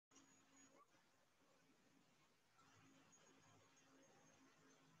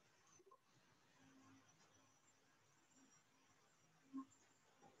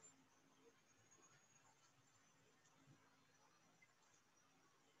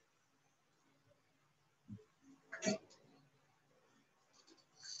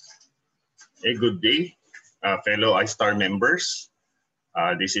A good day, fellow iStar members.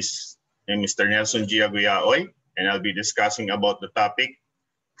 This is Mr. Nelson G. Agoyaoy, and I'll be discussing about the topic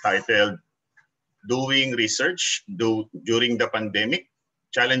titled Doing Research During the Pandemic,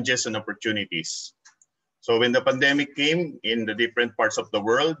 Challenges and Opportunities. So when the pandemic came in the different parts of the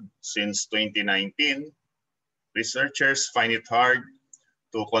world since 2019, researchers find it hard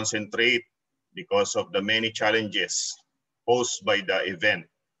to concentrate because of the many challenges posed by the event.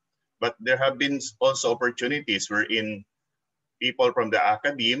 But there have been also opportunities wherein people from the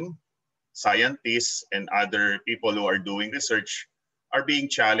academe, scientists, and other people who are doing research are being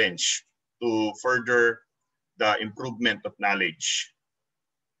challenged to further the improvement of knowledge.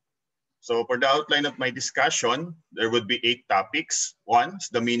 So for the outline of my discussion, there would be 8 topics. One is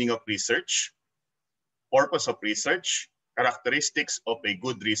the meaning of research, purpose of research, characteristics of a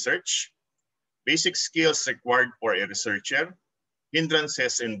good research, basic skills required for a researcher,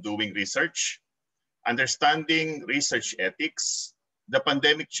 hindrances in doing research, understanding research ethics, the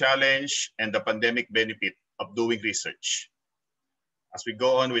pandemic challenge, and the pandemic benefit of doing research. As we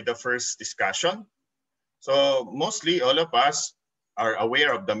go on with the first discussion, so mostly all of us are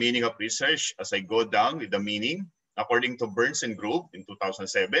aware of the meaning of research. As I go down with the meaning, according to Burns and Grove in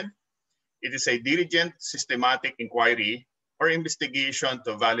 2007, it is a diligent, systematic inquiry or investigation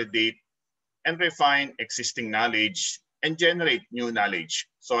to validate and refine existing knowledge and generate new knowledge.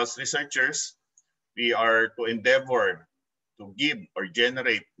 So as researchers, we are to endeavor to give or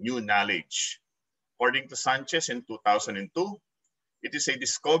generate new knowledge. According to Sanchez in 2002, it is a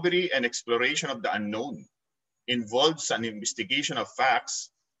discovery and exploration of the unknown, involves an investigation of facts,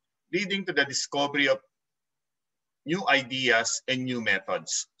 leading to the discovery of new ideas and new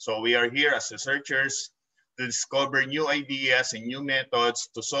methods. So we are here as researchers to discover new ideas and new methods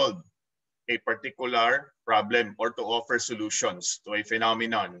to solve a particular problem or to offer solutions to a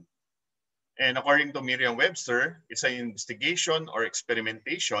phenomenon. And according to Merriam-Webster, it's an investigation or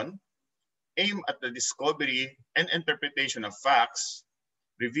experimentation aimed at the discovery and interpretation of facts,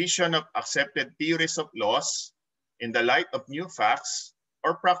 revision of accepted theories of laws in the light of new facts,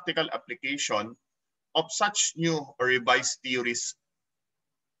 or practical application of such new or revised theories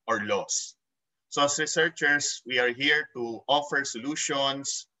or laws. So as researchers, we are here to offer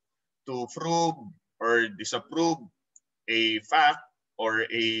solutions to prove or disapprove a fact or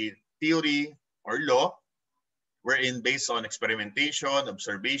a theory or law, wherein based on experimentation,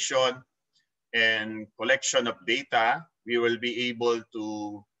 observation, and collection of data, we will be able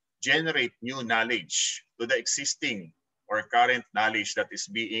to generate new knowledge to the existing or current knowledge that is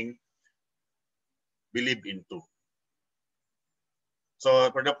being believed into.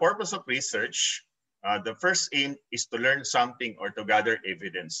 So for the purpose of research, the first aim is to learn something or to gather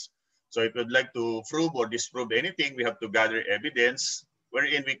evidence. So if we'd like to prove or disprove anything, we have to gather evidence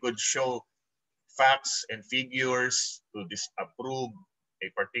wherein we could show facts and figures to disapprove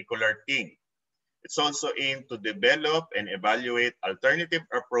a particular thing. It's also aimed to develop and evaluate alternative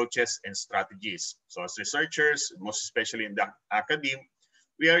approaches and strategies. So as researchers, most especially in the academe,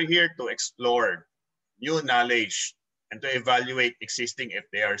 we are here to explore new knowledge and to evaluate existing if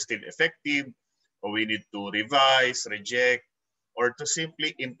they are still effective, or we need to revise, reject, or to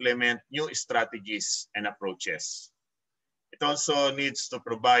simply implement new strategies and approaches. It also needs to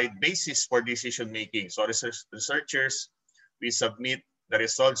provide basis for decision-making. So researchers, we submit the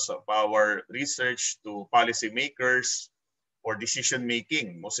results of our research to policymakers for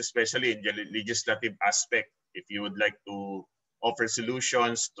decision-making, most especially in the legislative aspect, if you would like to offer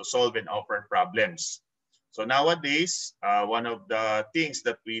solutions to solve and offer problems. So nowadays, one of the things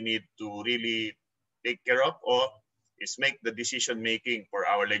that we need to really take care of is make the decision-making for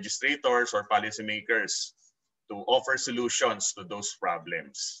our legislators or policymakers to offer solutions to those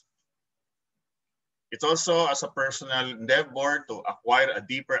problems. It's also as a personal endeavor to acquire a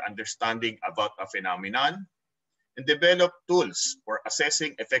deeper understanding about a phenomenon and develop tools for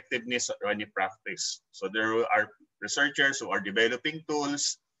assessing effectiveness of any practice. So there are researchers who are developing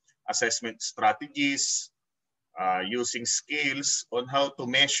tools, assessment strategies, using skills on how to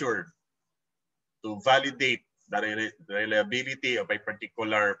measure, to validate the reliability of a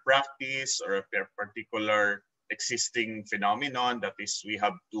particular practice or a particular existing phenomenon that is we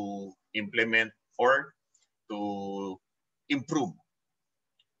have to implement or to improve.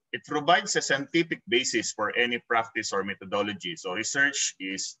 It provides a scientific basis for any practice or methodology. So research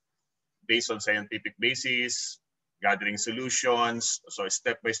is based on scientific basis, gathering solutions, so a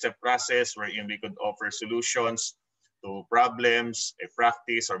step-by-step process wherein we could offer solutions to problems, a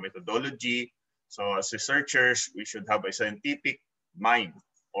practice or methodology. So as researchers, we should have a scientific mind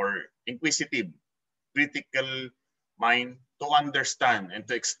or inquisitive, critical mind to understand and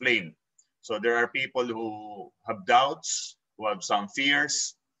to explain So there are people who have doubts, who have some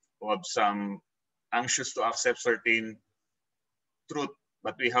fears, who have some anxious to accept certain truth,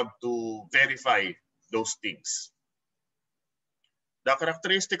 but we have to verify those things. The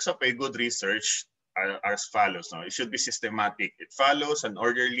characteristics of a good research are as follows. No? It should be systematic. It follows an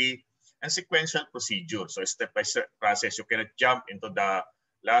orderly and sequential procedure. So step-by-step process. You cannot jump into the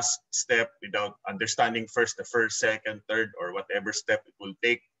last step without understanding first the first, second, third, or whatever step it will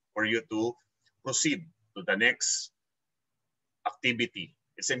take for you to proceed to the next activity.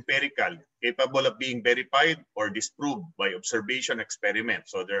 It's empirical, capable of being verified or disproved by observation experiment.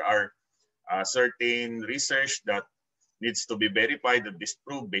 So there are certain research that needs to be verified and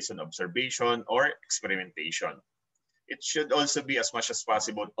disproved based on observation or experimentation. It should also be as much as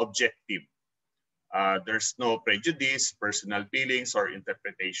possible objective. There's no prejudice, personal feelings, or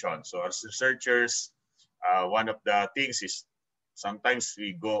interpretation. So as researchers, one of the things is sometimes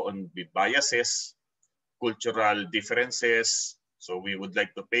we go on with biases, cultural differences, so we would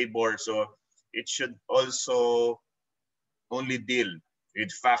like to favor. So it should also only deal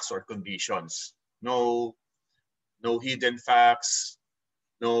with facts or conditions. No hidden facts,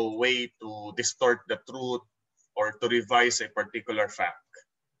 no way to distort the truth or to revise a particular fact.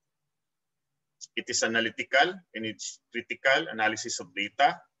 It is analytical and it's critical analysis of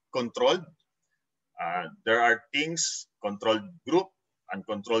data, controlled. There are things, controlled group,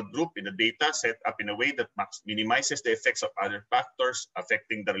 uncontrolled group in the data set up in a way that minimizes the effects of other factors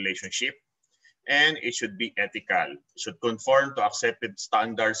affecting the relationship. And it should be ethical. It should conform to accepted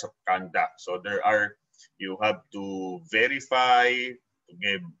standards of conduct. So you have to verify, to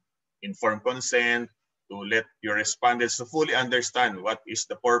give informed consent, to let your respondents to fully understand what is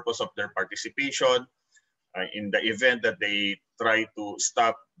the purpose of their participation in the event that they try to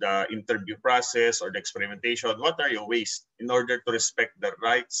stop the interview process or the experimentation. What are your ways in order to respect their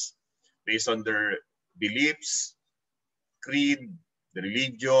rights based on their beliefs, creed, the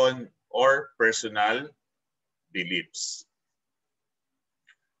religion, or personal beliefs?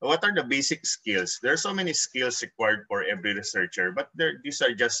 What are the basic skills? There are so many skills required for every researcher, but these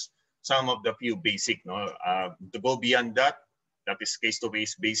are just some of the few basic. No? To go beyond that, that is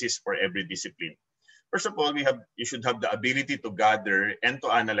case-to-case basis for every discipline. First of all, you should have the ability to gather and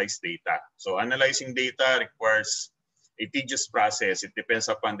to analyze data. So analyzing data requires a tedious process. It depends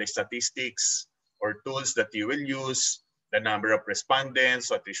upon the statistics or tools that you will use, the number of respondents,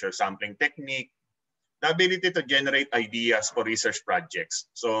 what is your sampling technique, the ability to generate ideas for research projects.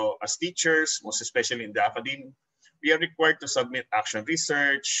 So as teachers, most especially in the academy, we are required to submit action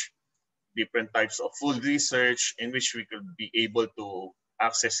research, different types of full research in which we could be able to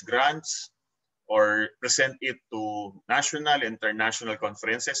access grants or present it to national, international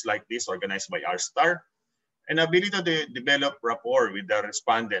conferences like this organized by RSTAR, and ability to develop rapport with the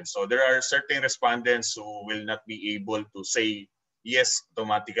respondents. So there are certain respondents who will not be able to say yes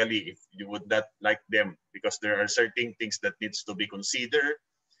automatically if you would not like them, because there are certain things that needs to be considered.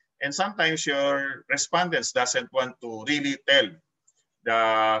 And sometimes your respondents doesn't want to really tell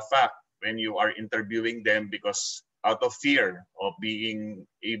the fact when you are interviewing them because out of fear of being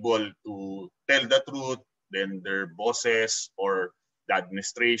able to tell the truth, then their bosses or the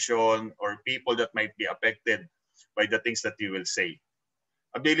administration or people that might be affected by the things that you will say.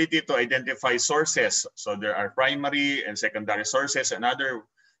 Ability to identify sources. So there are primary and secondary sources and other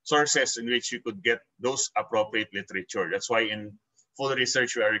sources in which you could get those appropriate literature. That's why in full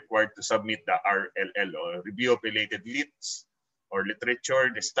research, we are required to submit the RLL or Review of Related Lits or literature,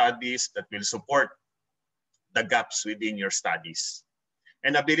 the studies that will support the gaps within your studies.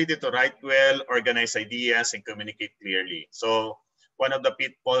 And ability to write well, organize ideas, and communicate clearly. So one of the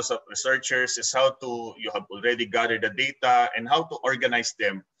pitfalls of researchers is you have already gathered the data and how to organize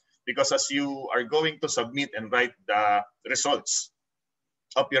them. Because as you are going to submit and write the results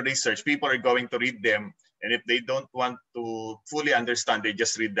of your research, people are going to read them. And if they don't want to fully understand, they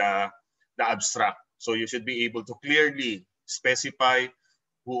just read the abstract. So you should be able to clearly specify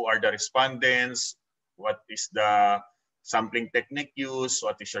who are the respondents, what is the sampling technique used,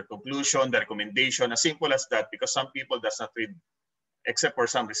 what is your conclusion, the recommendation, as simple as that, because some people does not read, except for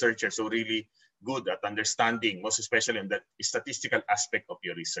some researchers who are really good at understanding, most especially in the statistical aspect of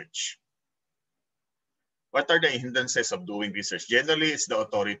your research. What are the hindrances of doing research? Generally, it's the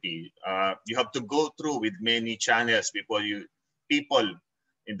authority. You have to go through with many channels before people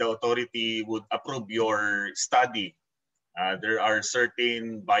in the authority would approve your study. There are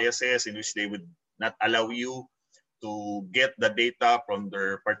certain biases in which they would not allow you to get the data from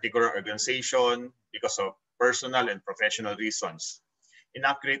their particular organization because of personal and professional reasons.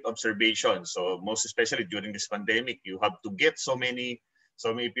 Inaccurate observation. So most especially during this pandemic, you have to get so many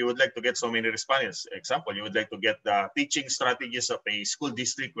So if you would like to get so many respondents, example, you would like to get the teaching strategies of a school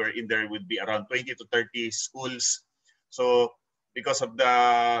district wherein there would be around 20 to 30 schools. So because of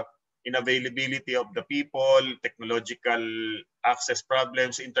the inavailability of the people, technological access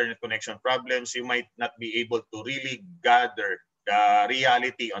problems, internet connection problems, you might not be able to really gather the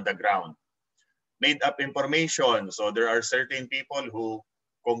reality on the ground. Made up information. So there are certain people who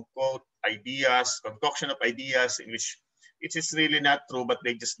concoct ideas, concoction of ideas in which it is really not true, but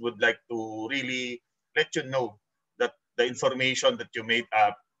they just would like to really let you know that the information that you made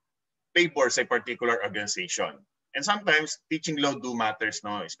up favors a particular organization. And sometimes teaching load do matters,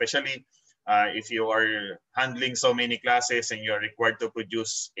 no? Especially if you are handling so many classes and you're required to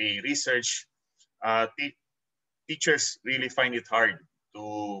produce a research, teachers really find it hard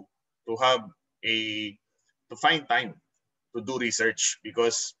to have to find time to do research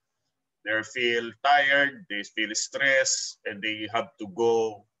because they feel tired, they feel stressed, and they have to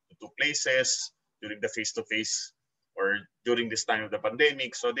go to places during the face-to-face or during this time of the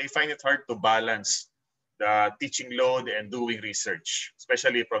pandemic. So they find it hard to balance the teaching load and doing research,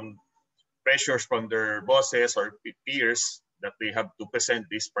 especially from pressures from their bosses or peers that they have to present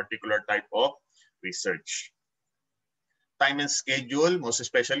this particular type of research. Time and schedule, most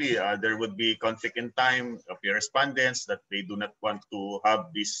especially, there would be conflict in time of your respondents that they do not want to have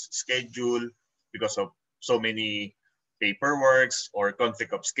this schedule because of so many paperworks or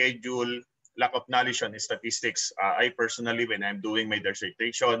conflict of schedule, lack of knowledge on statistics. I personally, when I'm doing my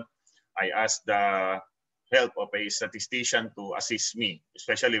dissertation, I ask the help of a statistician to assist me,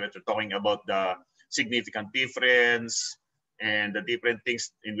 especially when we're talking about the significant difference and the different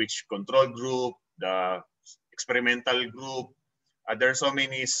things in which control group, the experimental group. There are so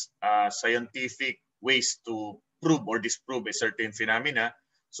many scientific ways to prove or disprove a certain phenomena.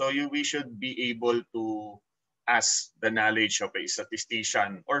 So we should be able to ask the knowledge of a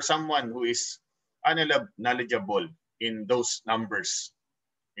statistician or someone who is knowledgeable in those numbers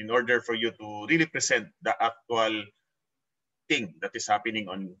in order for you to really present the actual thing that is happening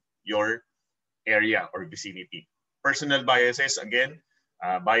on your area or vicinity. Personal biases, again,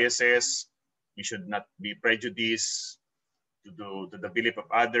 biases, you should not be prejudiced to the belief of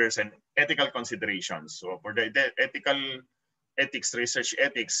others, and ethical considerations. So for the ethics, research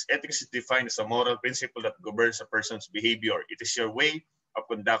ethics, ethics is defined as a moral principle that governs a person's behavior. It is your way of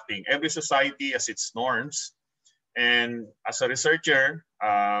conducting. Every society has its norms. And as a researcher,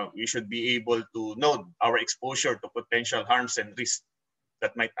 we should be able to note our exposure to potential harms and risks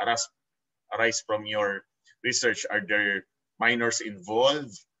that might arise from your research. Are there minors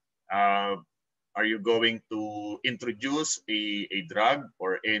involved? Are you going to introduce a drug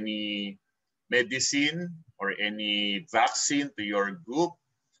or any medicine or any vaccine to your group?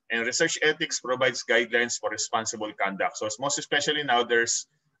 And research ethics provides guidelines for responsible conduct. So most especially now, there's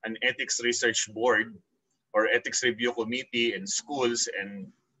an ethics research board or ethics review committee in schools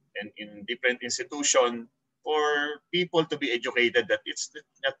and in different institutions for people to be educated that it's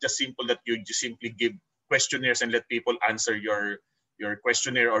not just simple that you just simply give questionnaires and let people answer your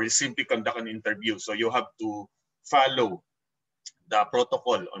questionnaire or you simply conduct an interview. So you have to follow the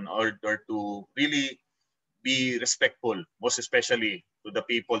protocol in order to really be respectful, most especially to the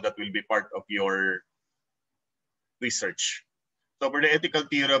people that will be part of your research. So for the ethical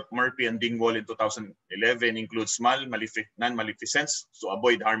theory of Murphy and Dingwall in 2011 includes non-maleficence to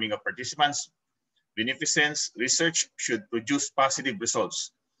avoid harming of participants. Beneficence research should produce positive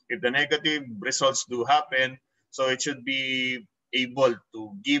results. If the negative results do happen, so it should be able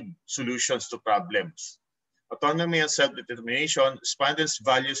to give solutions to problems. Autonomy and self-determination, respondents'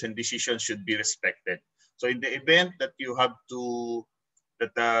 values and decisions should be respected. So in the event that you have to,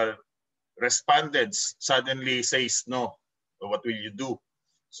 that the respondents suddenly says no, so what will you do?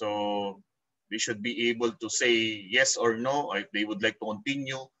 So they should be able to say yes or no if they would like to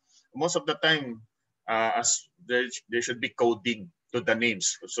continue. Most of the time, as there should be coding to the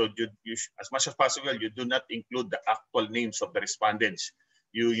names. So as much as possible, you do not include the actual names of the respondents.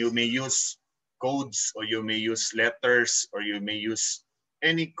 You may use codes or you may use letters or you may use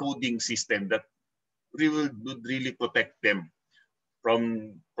any coding system that would really protect them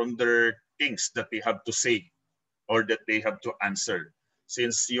from their things that they have to say or that they have to answer.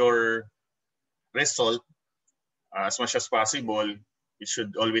 Since your result, as much as possible, it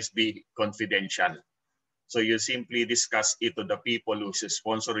should always be confidential. So you simply discuss it to the people who's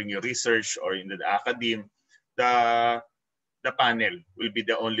sponsoring your research or in the academe. The panel will be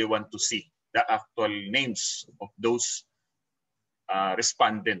the only one to see the actual names of those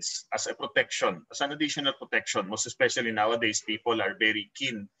respondents as a protection, as an additional protection. Most especially nowadays, people are very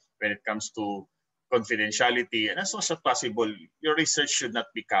keen when it comes to confidentiality, and as much as possible, your research should not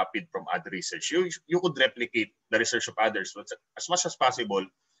be copied from other research. You could replicate the research of others, but as much as possible,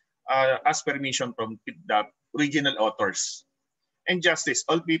 ask permission from the original authors. And justice,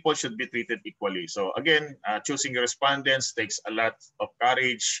 all people should be treated equally. So again, choosing your respondents takes a lot of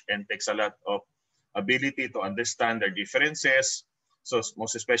courage and takes a lot of ability to understand their differences. So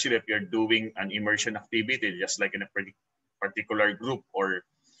most especially if you're doing an immersion activity, just like in a particular group or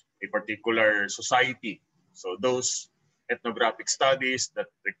a particular society. So those ethnographic studies that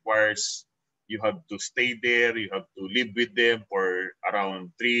requires you have to stay there, you have to live with them for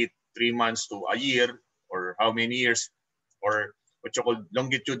around three months to a year, or how many years, or what you call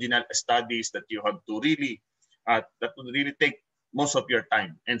longitudinal studies that you have to really, that would really take most of your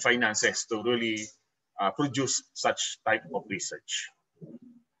time and finances to really produce such type of research.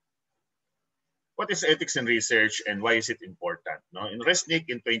 What is ethics in research and why is it important? No? In Resnick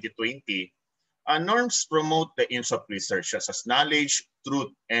in 2020, norms promote the aims of research such as knowledge,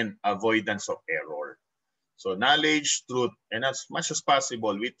 truth, and avoidance of error. So knowledge, truth, and as much as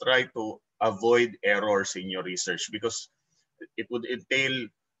possible, we try to avoid errors in your research because it would entail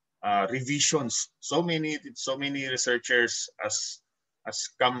revisions. So many researchers has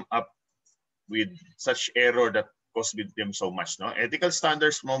come up with such error that cost them so much. No? Ethical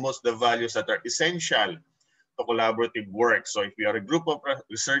standards promotes the values that are essential to collaborative work. So if you are a group of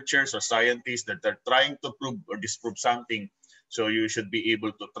researchers or scientists that are trying to prove or disprove something, so you should be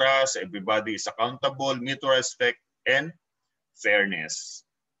able to trust, everybody is accountable, mutual respect, and fairness.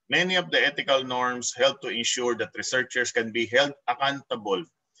 Many of the ethical norms help to ensure that researchers can be held accountable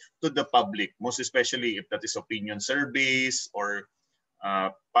to the public, most especially if that is opinion surveys or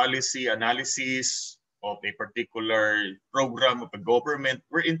policy analysis of a particular program of a government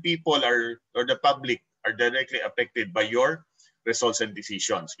wherein people are, or the public are directly affected by your results and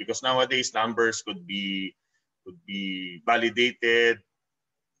decisions. Because nowadays numbers could be validated,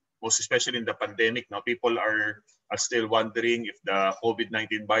 most especially in the pandemic. Now people are still wondering if the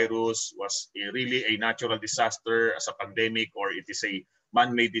COVID-19 virus was really a natural disaster as a pandemic, or it is a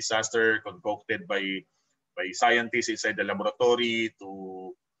man-made disaster concocted by scientists inside the laboratory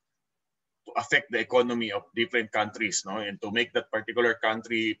to affect the economy of different countries, no, and to make that particular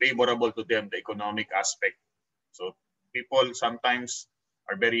country favorable to them, the economic aspect. So people sometimes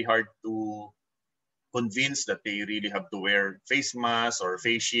are very hard to convince that they really have to wear face masks or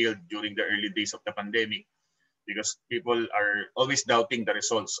face shield during the early days of the pandemic, because people are always doubting the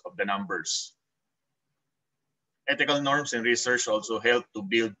results of the numbers. Ethical norms in research also help to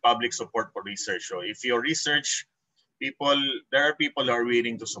build public support for research. So if your research, there are people who are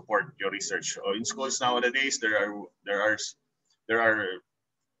willing to support your research. So in schools nowadays, there are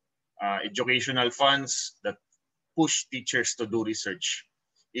educational funds that push teachers to do research.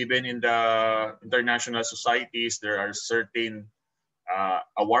 Even in the international societies, there are certain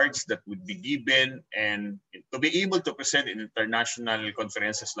awards that would be given, and to be able to present in international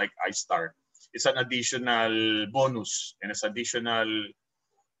conferences like ISTAR, it's an additional bonus and it's additional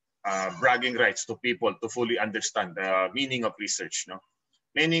bragging rights to people to fully understand the meaning of research. No?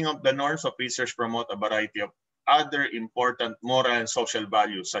 Many of the norms of research promote a variety of other important moral and social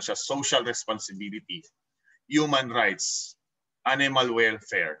values such as social responsibility, human rights, animal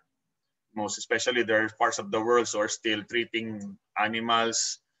welfare. Most especially, there are parts of the world who are still treating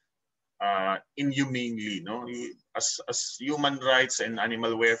animals inhumanely. No? As human rights and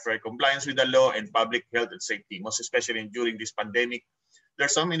animal welfare, compliance with the law, and public health and safety, most especially during this pandemic,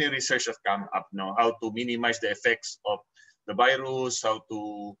 there's so many research that come up now, how to minimize the effects of the virus, how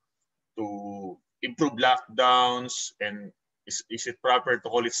to improve lockdowns, and is it proper to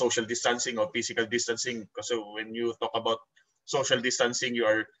call it social distancing or physical distancing? Because when you talk about social distancing, you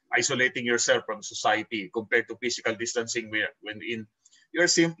are isolating yourself from society compared to physical distancing, when you're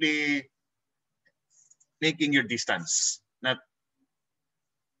simply making your distance, not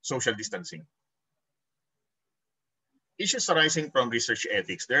social distancing. Issues arising from research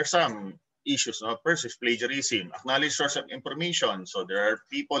ethics. There are some issues. No? First is plagiarism, acknowledged source of information. So there are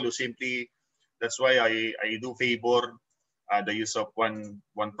people who simply, that's why I do favor the use of one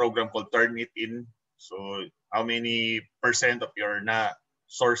program called Turnitin. So how many percent of your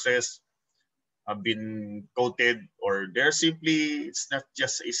sources have been quoted, or they're simply, it's not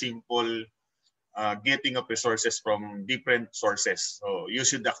just a simple getting of resources from different sources. So you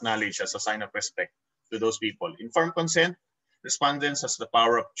should acknowledge as a sign of respect to those people. Informed consent, respondents has the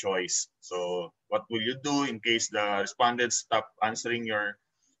power of choice. So what will you do in case the respondents stop answering your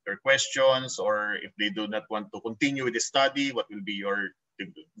questions, or if they do not want to continue with the study, what will be your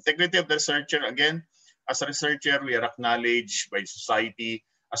integrity of the researcher? Again, as a researcher, we are acknowledged by society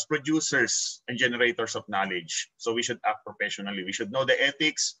as producers and generators of knowledge. So we should act professionally. We should know the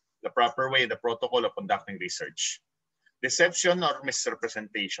ethics, the proper way, the protocol of conducting research. Deception or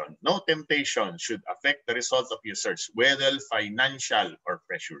misrepresentation. No temptation should affect the result of research, whether financial or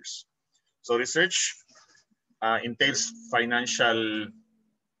pressures. So research entails financial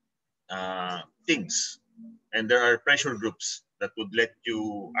things, and there are pressure groups that would let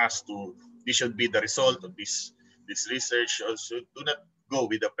you ask to, this should be the result of this research. Also, do not go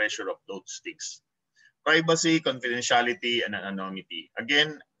with the pressure of those things. Privacy, confidentiality, and anonymity.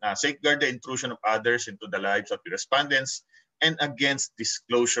 Again, safeguard the intrusion of others into the lives of the respondents and against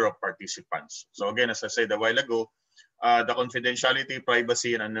disclosure of participants. So again, as I said a while ago, the confidentiality,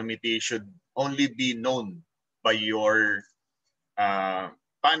 privacy, and anonymity should only be known by your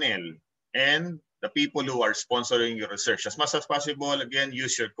panel and the people who are sponsoring your research. As much as possible, again,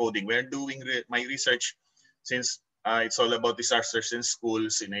 use your coding. When doing my research, since it's all about disasters in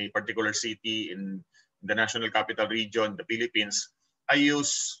schools in a particular city in the National Capital Region, the Philippines, I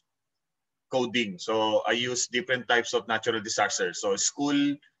use coding. So I use different types of natural disasters. So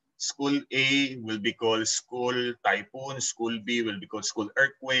school A will be called school typhoon, school B will be called school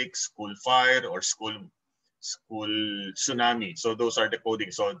earthquake, school fire, or school tsunami. So those are the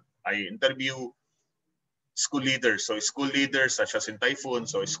coding. So I interview school leaders. So school leaders such as in typhoon,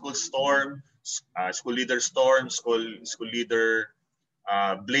 so school storm, school leader storm, school leader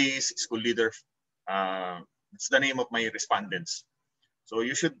blaze, school leader, it's the name of my respondents. So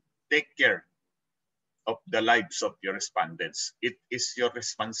you should take care of the lives of your respondents. It is your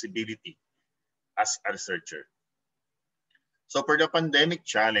responsibility as a researcher. So for the pandemic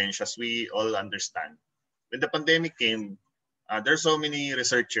challenge, as we all understand, when the pandemic came, there's so many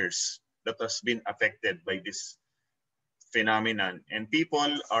researchers that has been affected by this phenomenon, and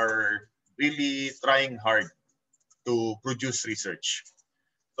people are really trying hard to produce research.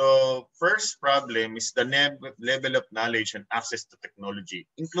 So first problem is the level of knowledge and access to technology,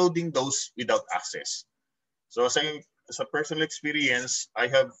 including those without access. So as a personal experience, I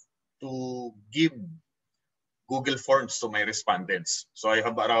have to give Google Forms to my respondents. So I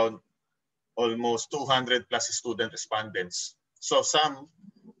have around almost 200 plus student respondents. So some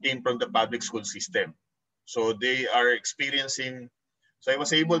came from the public school system. So they are experiencing, so I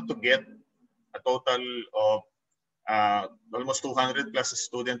was able to get a total of almost 200 plus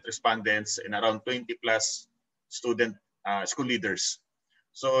student respondents and around 20 plus student school leaders.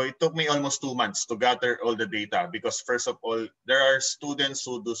 So it took me almost 2 months to gather all the data because first of all, there are students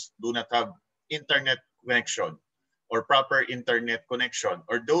who do not have internet connection or proper internet connection,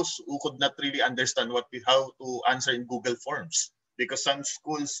 or those who could not really understand how to answer in Google Forms, because some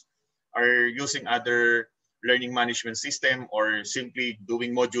schools are using other learning management system or simply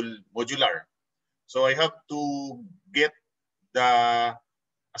doing modular. So I have to get the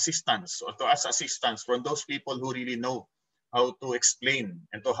assistance or to ask assistance from those people who really know how to explain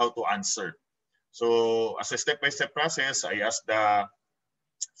and to how to answer. So as a step-by-step process, I asked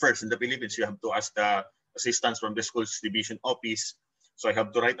first in the Philippines, you have to ask the assistance from the school's division office. So I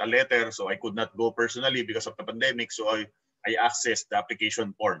have to write a letter. So I could not go personally because of the pandemic. So I accessed the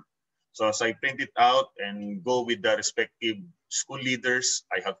application form. So as I print it out and go with the respective school leaders,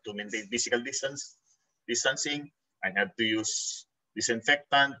 I have to maintain physical distancing. I have to use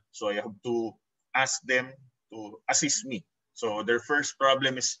disinfectant. So I have to ask them to assist me. So their first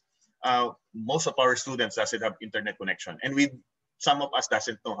problem is most of our students doesn't have internet connection, and some of us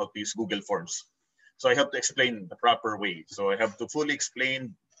doesn't know how to use Google Forms. So I have to explain the proper way. So I have to fully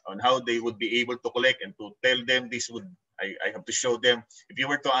explain on how they would be able to collect and to tell them this would, I have to show them, if you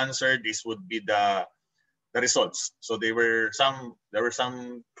were to answer, this would be the results. So there were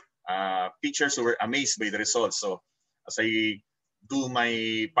some teachers who were amazed by the results. So as I do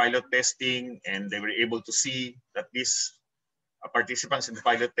my pilot testing and they were able to see that these participants in the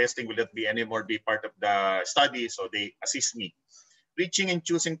pilot testing will not be anymore be part of the study, so they assist me. Reaching and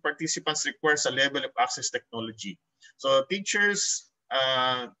choosing participants requires a level of access technology. So teachers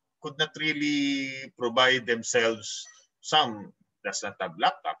could not really provide themselves. Some does not have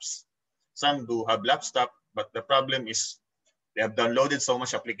laptops. Some do have laptop, but the problem is they have downloaded so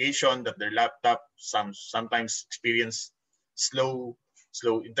much application that their laptop sometimes experience slow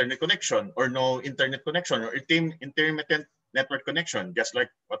internet connection or no internet connection or intermittent network connection, just like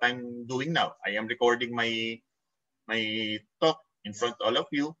what I'm doing now. I am recording my talk in front of all of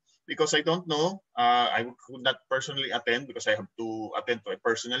you because I don't know. I could not personally attend because I have to attend to a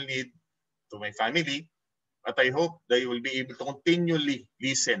personal need to my family. But I hope they will be able to continually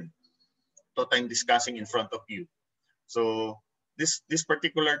listen to what I'm discussing in front of you. So this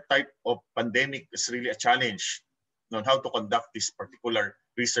particular type of pandemic is really a challenge on how to conduct this particular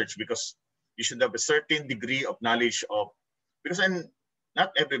research, because you should have a certain degree of knowledge of, because not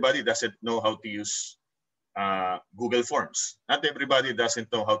everybody doesn't know how to use Google Forms. Not everybody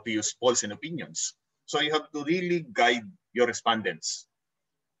doesn't know how to use polls and opinions. So you have to really guide your respondents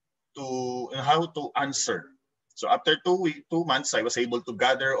to how to answer. So after 2 months, I was able to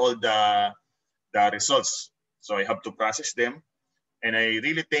gather all the results. So I have to process them. And I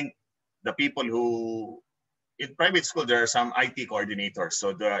really think the people who, in private school, there are some IT coordinators.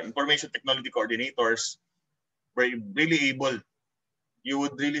 So the information technology coordinators were really able, you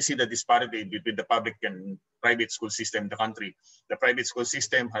would really see the disparity between the public and private school system in the country. The private school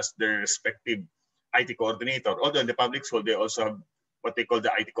system has their respective IT coordinator. Although in the public school, they also have what they call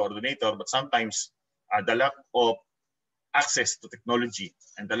the IT coordinator, but sometimes the lack of access to technology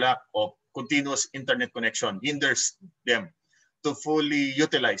and the lack of continuous internet connection hinders them to fully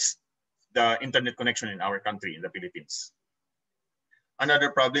utilize the internet connection in our country, in the Philippines.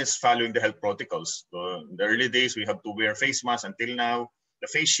 Another problem is following the health protocols. So in the early days, we have to wear face masks. Until now, the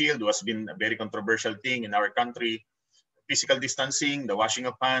face shield has been a very controversial thing in our country. Physical distancing, the washing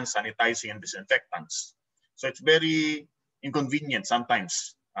of hands, sanitizing, and disinfectants. So it's very inconvenient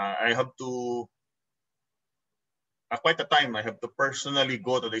sometimes. I have to, quite a time, I have to personally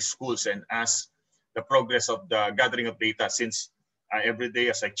go to the schools and ask the progress of the gathering of data, since every day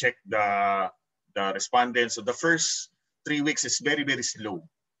as I check the respondents, so the first 3 weeks is very, very slow.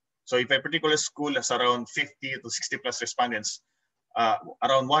 So if a particular school has around 50 to 60 plus respondents,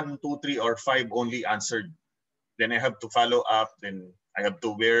 around 1, 2, 3, or 5 only answered. Then I have to follow up. Then I have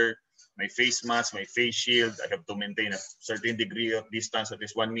to wear my face mask, my face shield. I have to maintain a certain degree of distance, at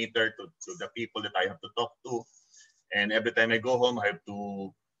least 1 meter to the people that I have to talk to. And every time I go home, I have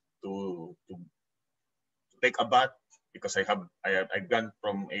to take a bath, because I've gone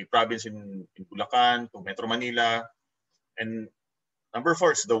from a province in Bulacan to Metro Manila. And number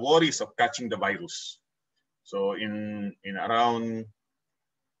 4 is the worries of catching the virus. So in around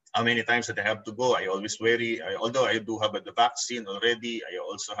how many times that I have to go, I always worry. Although I do have the vaccine already, I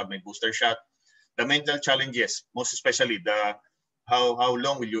also have my booster shot. The mental challenges, most especially the how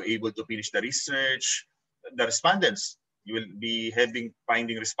long will you able to finish the research? The respondents, you will be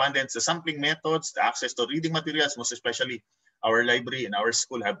finding respondents, the sampling methods, the access to reading materials, most especially our library and our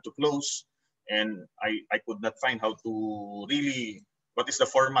school have to close. And I could not find how to really, what is the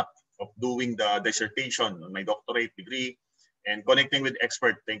format of doing the dissertation on my doctorate degree, and connecting with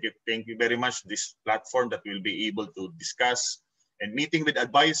experts. Thank you very much. This platform that we'll be able to discuss, and meeting with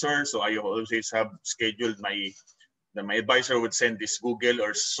advisors. So I always have scheduled my advisor would send this Google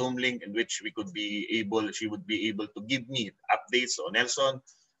or Zoom link in which she would be able to give me updates on Nelson.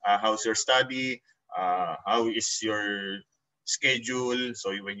 How's your study? How is your schedule?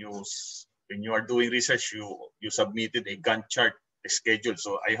 So when you are doing research, you submitted a Gantt chart, a schedule.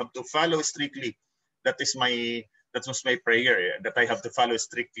 So I have to follow strictly. That was my prayer, that I have to follow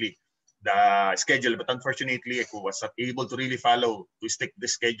strictly the schedule. But unfortunately, I was not able to really stick the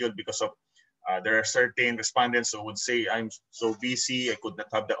schedule, because of there are certain respondents who would say, I'm so busy, I could not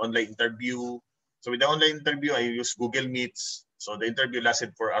have the online interview. So with the online interview, I use Google Meets. So the interview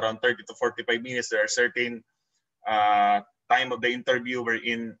lasted for around 30 to 45 minutes. There are certain time of the interview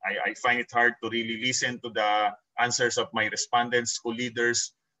wherein I find it hard to really listen to the answers of my respondents, school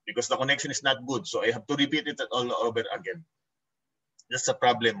leaders, because the connection is not good. So I have to repeat it all over again. That's the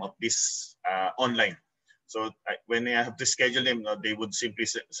problem of this online. So when I have to schedule them, they would simply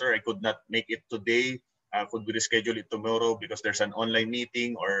say, sir, I could not make it today. Could we reschedule it tomorrow because there's an online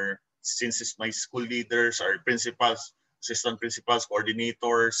meeting? Or since it's my school leaders or principals, assistant principals,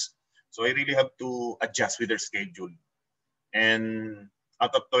 coordinators. So I really have to adjust with their schedule. And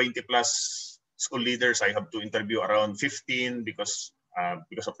out of 20 plus school leaders, I have to interview around 15 because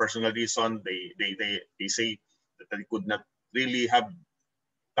of personal reason. They say that they could not really have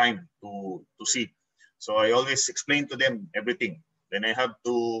time to see. So I always explain to them everything. Then I have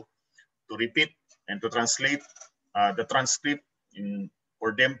to repeat and to translate the transcript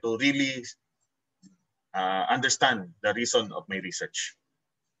for them to really understand the reason of my research.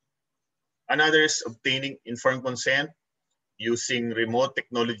 Another is obtaining informed consent. Using remote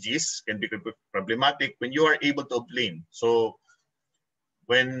technologies can be problematic when you are able to obtain. So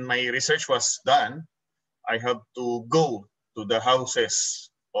when my research was done, I have to go to the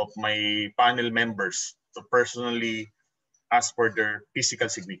houses of my panel members to personally ask for their physical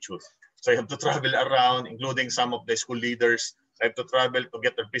signature. So I have to travel around, including some of the school leaders. I have to travel to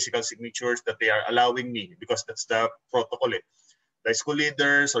get their physical signatures that they are allowing me, because that's the protocol. The school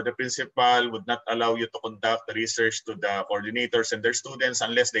leaders or the principal would not allow you to conduct the research to the coordinators and their students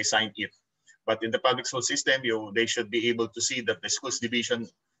unless they sign it. But in the public school system, they should be able to see that the school's division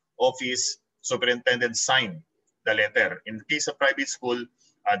office superintendent signed the letter. In the case of private school,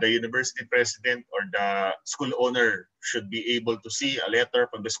 the university president or the school owner should be able to see a letter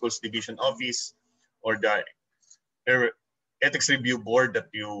from the school's division office or the ethics review board that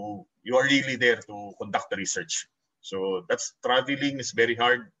you are really there to conduct the research. So that's traveling is very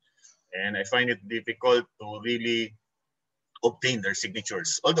hard, and I find it difficult to really obtain their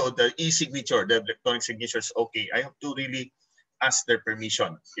signatures. Although the e-signature, the electronic signature is okay, I have to really ask their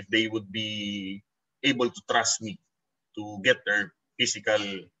permission if they would be able to trust me to get their physical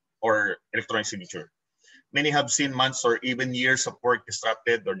or electronic signature. Many have seen months or even years of work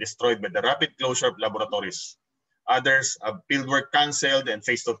disrupted or destroyed by the rapid closure of laboratories. Others have fieldwork canceled and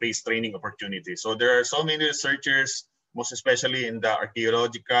face-to-face training opportunities. So there are so many researchers, most especially in the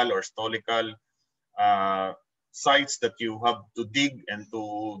archaeological or historical sites that you have to dig and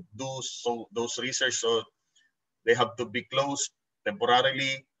to do those research. So they have to be closed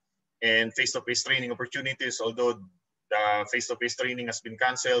temporarily, and face-to-face training opportunities. Although the face-to-face training has been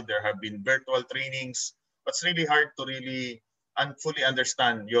canceled, there have been virtual trainings. But it's really hard to really fully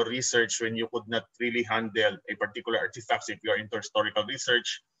understand your research when you could not really handle a particular artifact if you are into historical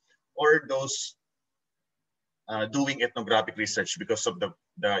research or those doing ethnographic research because of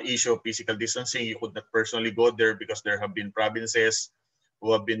the issue of physical distancing. You could not personally go there because there have been provinces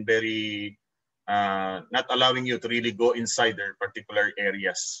who have been very not allowing you to really go inside their particular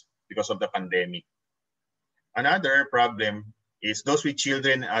areas because of the pandemic. Another problem is those with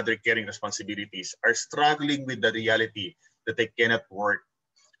children and other caring responsibilities are struggling with the reality that they cannot work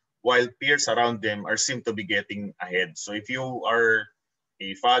while peers around them are seem to be getting ahead. So if you are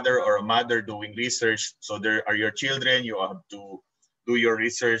a father or a mother doing research, so there are your children, you have to do your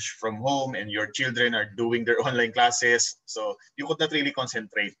research from home and your children are doing their online classes. So you could not really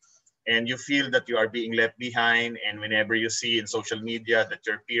concentrate and you feel that you are being left behind. And whenever you see in social media that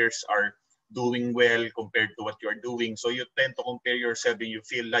your peers are doing well compared to what you are doing, so you tend to compare yourself and you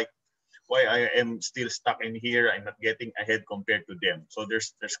feel like, why I am still stuck in here, I'm not getting ahead compared to them. So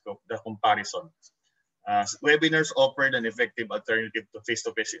there's the comparison. Webinars offered an effective alternative to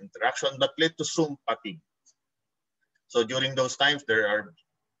face-to-face interaction, but led to Zoom fatigue. So during those times,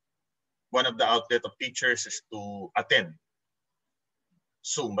 one of the outlet of teachers is to attend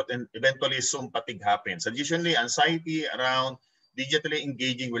Zoom, but then eventually Zoom fatigue happens. Additionally, anxiety around digitally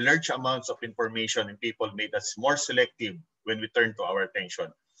engaging with large amounts of information and people made us more selective when we turn to our attention.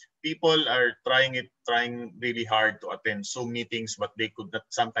 People are trying really hard to attend Zoom meetings, but they could not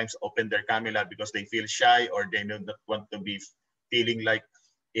sometimes open their camera because they feel shy or they do not want to be feeling like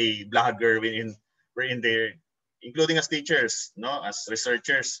a blogger wherein they're, including as teachers, no, as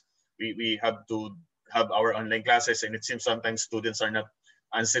researchers, we have to have our online classes, and it seems sometimes students are not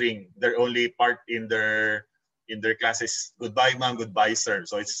answering their only part in their classes. Goodbye, ma'am. Goodbye, sir.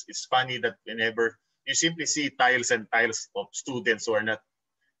 So it's funny that whenever you simply see tiles and tiles of students who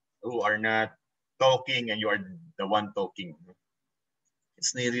are not talking and you are the one talking.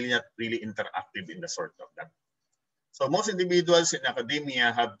 It's really not really interactive in the sort of that. So most individuals in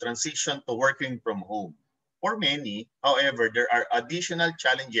academia have transitioned to working from home. For many, however, there are additional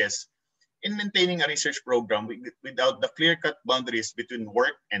challenges in maintaining a research program without the clear-cut boundaries between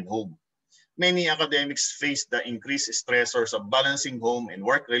work and home. Many academics face the increased stressors of balancing home and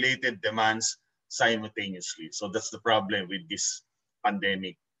work-related demands simultaneously. So that's the problem with this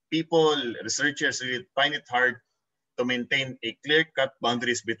pandemic. People, researchers really find it hard to maintain a clear-cut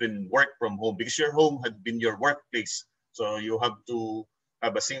boundaries between work from home because your home had been your workplace. So you have to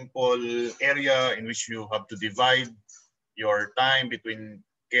have a simple area in which you have to divide your time between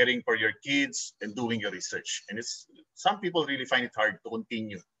caring for your kids and doing your research. And some people really find it hard to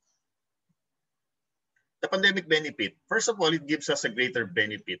continue. The pandemic benefit, first of all, it gives us a greater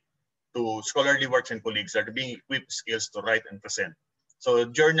benefit to scholarly works and colleagues that are being equipped skills to write and present. So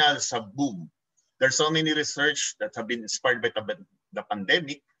journals have boomed. There's so many research that have been inspired by the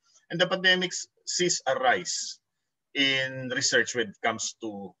pandemic, and the pandemic sees a rise in research when it comes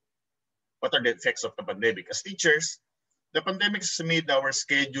to what are the effects of the pandemic. As teachers, the pandemic has made our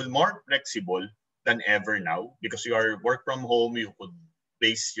schedule more flexible than ever now because you are work from home, you could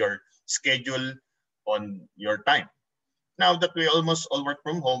base your schedule on your time. Now that we almost all work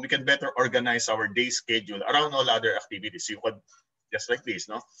from home, we can better organize our day schedule around all other activities. You could, just like this,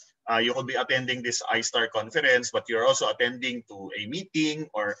 no? You could be attending this iStar conference, but you're also attending to a meeting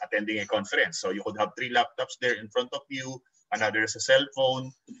or attending a conference. So you could have 3 laptops there in front of you, another is a cell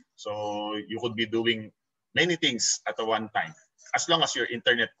phone. So you could be doing many things at one time, as long as your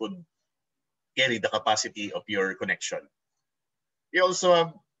internet could carry the capacity of your connection. We also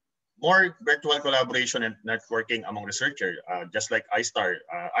have more virtual collaboration and networking among researchers, just like iStar.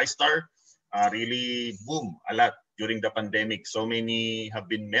 iStar really boom a lot during the pandemic. So many have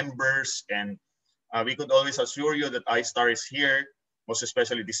been members, and we could always assure you that iStar is here, most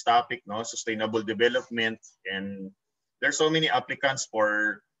especially this topic, no, sustainable development. And there's so many applicants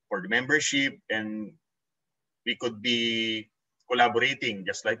for the membership, and we could be collaborating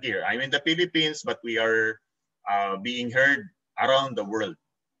just like here. I'm in the Philippines, but we are being heard around the world.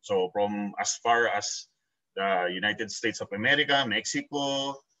 So from as far as the United States of America,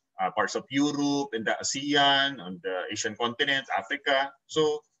 Mexico, parts of Europe and the ASEAN, on the Asian continent, Africa.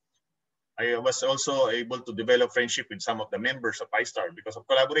 So I was also able to develop friendship with some of the members of iStar because of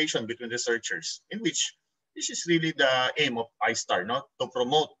collaboration between researchers, in which this is really the aim of iStar, not to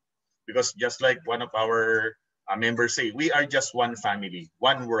promote, because just like one of our members say, we are just one family,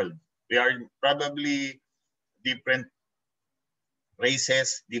 one world. We are probably different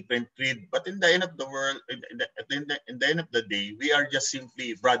races, different creed, but in the end of the world, in the end of the day, we are just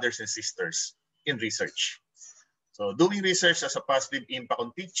simply brothers and sisters in research. So doing research has a positive impact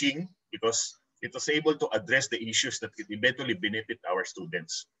on teaching because it was able to address the issues that could eventually benefit our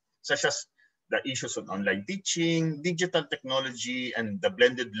students, such as the issues of online teaching, digital technology, and the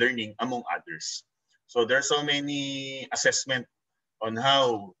blended learning, among others. So there are so many assessment on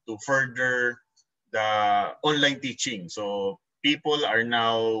how to further the online teaching. So people are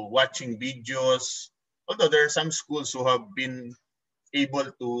now watching videos, although there are some schools who have been able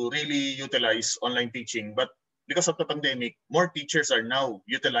to really utilize online teaching, but because of the pandemic, more teachers are now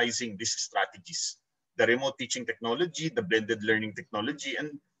utilizing these strategies, the remote teaching technology, the blended learning technology,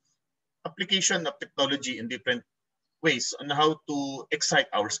 and application of technology in different ways on how to excite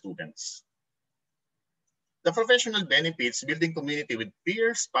our students. The professional benefits, building community with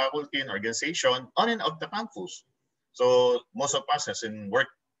peers, faculty, and organization on and off the campus. So most of us as in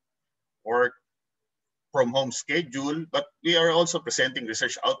work from home schedule, but we are also presenting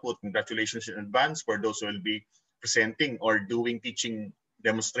research output. Congratulations in advance for those who will be presenting or doing teaching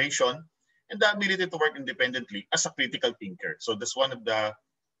demonstration, and the ability to work independently as a critical thinker. So that's one of the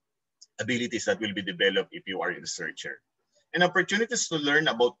abilities that will be developed if you are a researcher. And opportunities to learn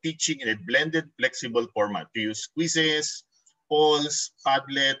about teaching in a blended, flexible format, to use quizzes, polls,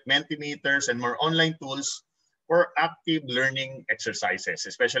 Padlet, Mentimeters, and more online tools for active learning exercises.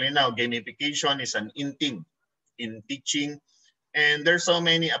 Especially now, gamification is an in thing in teaching. And there's so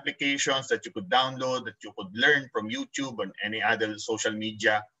many applications that you could download, that you could learn from YouTube and any other social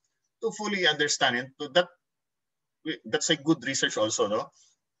media to fully understand. And to that's a good research also, no?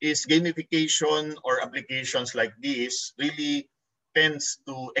 Is gamification or applications like this really tends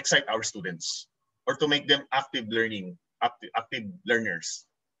to excite our students or to make them active learners.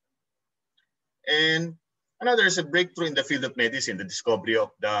 And another is a breakthrough in the field of medicine, the discovery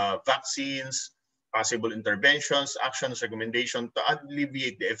of the vaccines, possible interventions, actions, recommendation to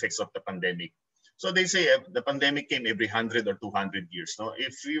alleviate the effects of the pandemic. So they say the pandemic came every 100 or 200 years. No?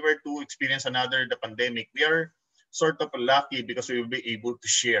 If we were to experience the pandemic, we are sort of lucky because we will be able to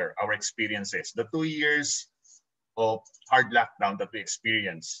share our experiences. The 2 years of hard lockdown that we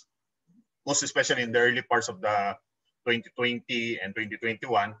experienced, most especially in the early parts of the 2020 and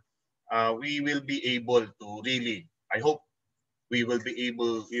 2021, we will be able to really, I hope we were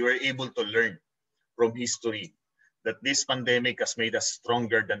able to learn from history that this pandemic has made us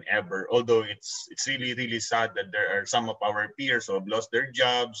stronger than ever. Although it's really, really sad that there are some of our peers who have lost their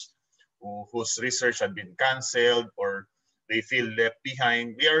jobs, whose research had been canceled, or they feel left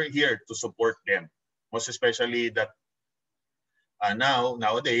behind. We are here to support them, most especially that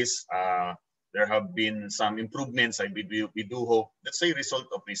nowadays, there have been some improvements. We do hope that's a result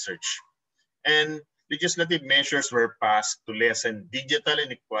of research. And legislative measures were passed to lessen digital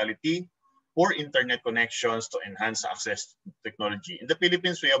inequality, for internet connections to enhance access to technology. In the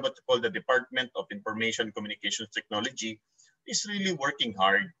Philippines, we have what we call the Department of Information and Communications Technology. Is really working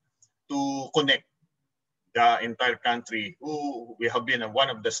hard to connect the entire country. We have been one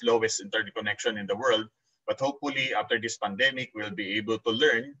of the slowest internet connection in the world, but hopefully after this pandemic, we'll be able to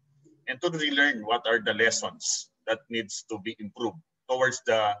learn and to relearn what are the lessons that needs to be improved towards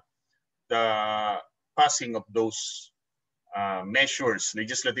the passing of those measures,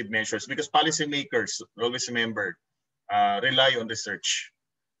 legislative measures, because policymakers, always remember, rely on research.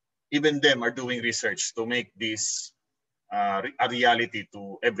 Even them are doing research to make this a reality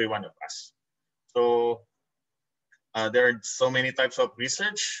to every one of us. So there are so many types of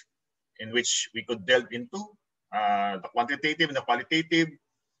research in which we could delve into, the quantitative and the qualitative.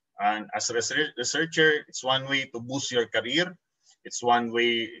 And as a researcher, it's one way to boost your career. It's one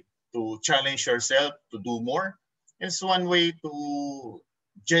way to challenge yourself to do more. It's one way to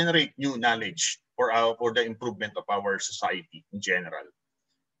generate new knowledge for the improvement of our society in general.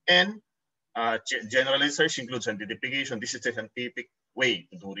 And general research includes identification. This is the scientific way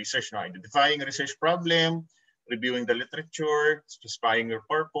to do research now. Identifying a research problem, reviewing the literature, specifying your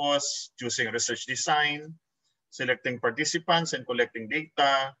purpose, choosing research design, selecting participants and collecting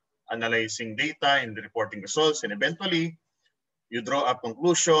data, analyzing data and reporting results, and eventually you draw a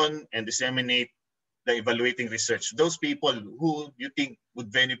conclusion and disseminate the evaluating research, those people who you think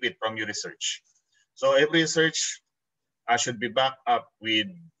would benefit from your research. So every research should be backed up with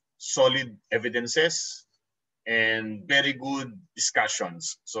solid evidences and very good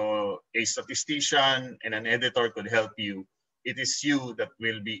discussions. So a statistician and an editor could help you. It is you that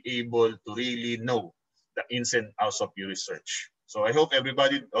will be able to really know the ins and outs of your research. So I hope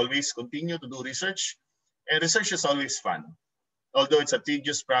everybody always continue to do research. And research is always fun. Although it's a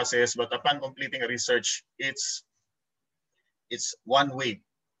tedious process, but upon completing a research, it's one way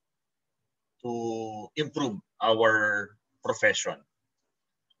to improve our profession.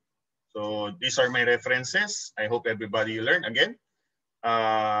 So these are my references. I hope everybody learned. Again,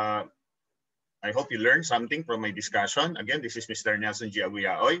 I hope you learned something from my discussion. Again, this is Mr. Nelson G.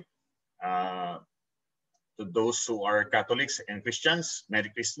 Agoyaoy. To those who are Catholics and Christians, Merry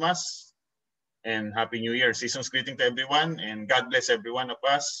Christmas and Happy New Year. Season's greeting to everyone, and God bless every one of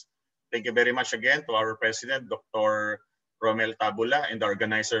us. Thank you very much again to our President, Dr. Romel Tabula, and the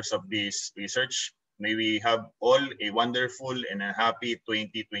organizers of this research. May we have all a wonderful and a happy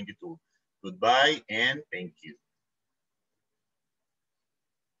 2022. Goodbye and thank you.